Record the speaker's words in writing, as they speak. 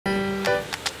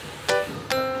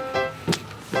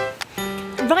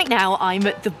Right now I'm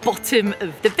at the bottom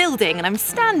of the building and I'm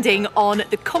standing on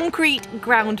the concrete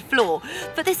ground floor.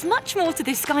 But there's much more to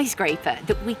this skyscraper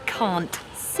that we can't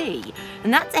see.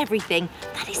 And that's everything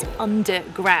that is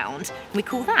underground. We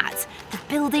call that the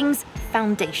building's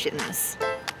foundations.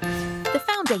 The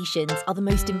foundations are the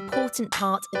most important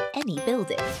part of any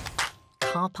building.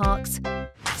 Car parks,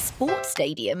 sports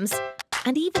stadiums,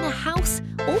 and even a house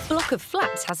or block of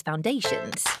flats has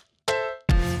foundations.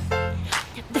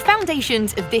 The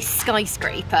foundations of this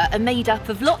skyscraper are made up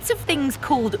of lots of things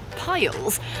called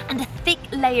piles and a thick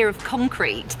layer of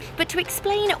concrete. But to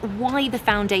explain why the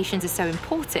foundations are so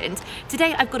important,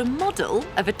 today I've got a model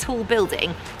of a tall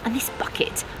building and this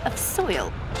bucket of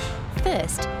soil.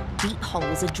 First, deep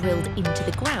holes are drilled into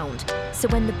the ground, so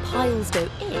when the piles go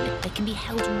in, they can be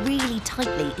held really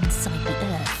tightly inside the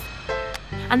earth.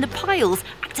 And the piles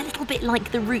act a little bit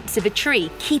like the roots of a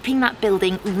tree, keeping that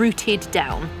building rooted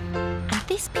down. And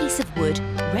this piece of wood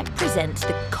represents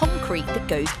the concrete that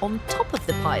goes on top of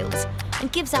the piles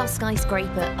and gives our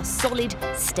skyscraper a solid,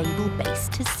 stable base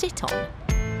to sit on.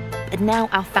 And now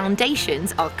our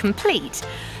foundations are complete,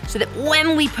 so that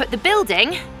when we put the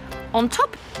building on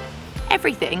top,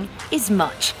 everything is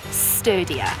much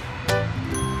sturdier.